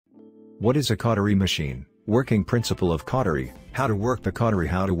What is a cautery machine? Working principle of cautery, how to work the cautery.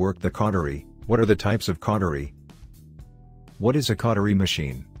 How to work the cautery, what are the types of cautery? What is a cautery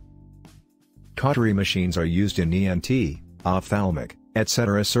machine? Cautery machines are used in ENT, ophthalmic,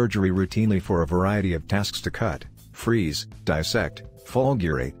 etc. surgery routinely for a variety of tasks to cut, freeze, dissect,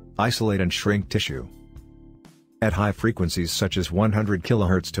 fulgurate, isolate and shrink tissue. At high frequencies such as 100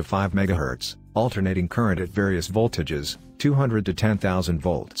 kHz to 5 MHz, alternating current at various voltages, 200 to 10,000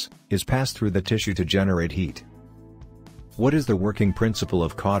 volts, is passed through the tissue to generate heat. What is the working principle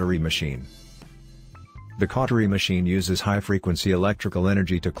of cautery machine? The cautery machine uses high-frequency electrical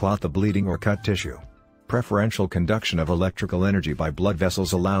energy to clot the bleeding or cut tissue. Preferential conduction of electrical energy by blood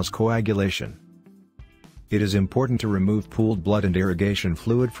vessels allows coagulation. It is important to remove pooled blood and irrigation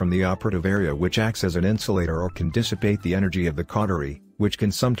fluid from the operative area, which acts as an insulator or can dissipate the energy of the cautery, which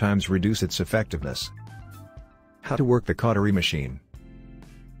can sometimes reduce its effectiveness. How to work the cautery machine?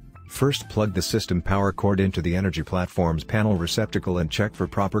 First, plug the system power cord into the energy platform's panel receptacle and check for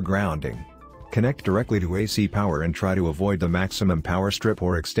proper grounding. Connect directly to AC power and try to avoid the maximum power strip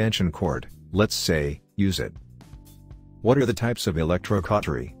or extension cord, let's say, use it. What are the types of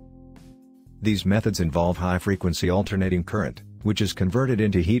electrocautery? These methods involve high-frequency alternating current, which is converted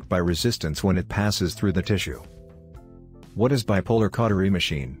into heat by resistance when it passes through the tissue. What is bipolar cautery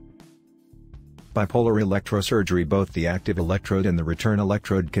machine? Bipolar electrosurgery. Both the active electrode and the return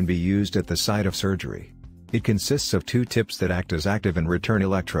electrode can be used at the site of surgery. It consists of two tips that act as active and return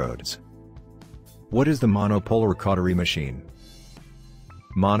electrodes. What is the monopolar cautery machine?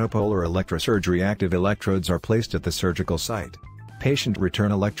 Monopolar electrosurgery. Active electrodes are placed at the surgical site. Patient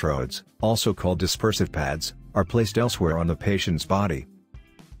return electrodes, also called dispersive pads, are placed elsewhere on the patient's body.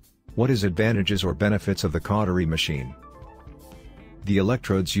 What is advantages or benefits of the cautery machine? The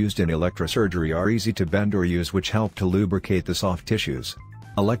electrodes used in electrosurgery are easy to bend or use, which help to lubricate the soft tissues.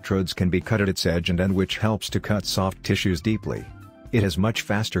 Electrodes can be cut at its edge and end, which helps to cut soft tissues deeply. It has much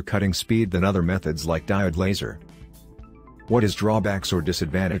faster cutting speed than other methods like diode laser. What is drawbacks or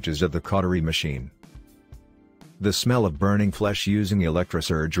disadvantages of the cautery machine? The smell of burning flesh using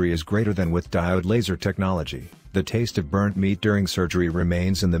electrosurgery is greater than with diode laser technology. The taste of burnt meat during surgery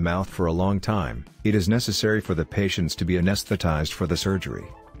remains in the mouth for a long time. It is necessary for the patients to be anesthetized for the surgery.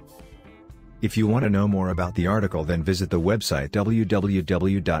 If you want to know more about the article, then visit the website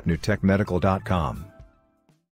www.newtechmedical.com.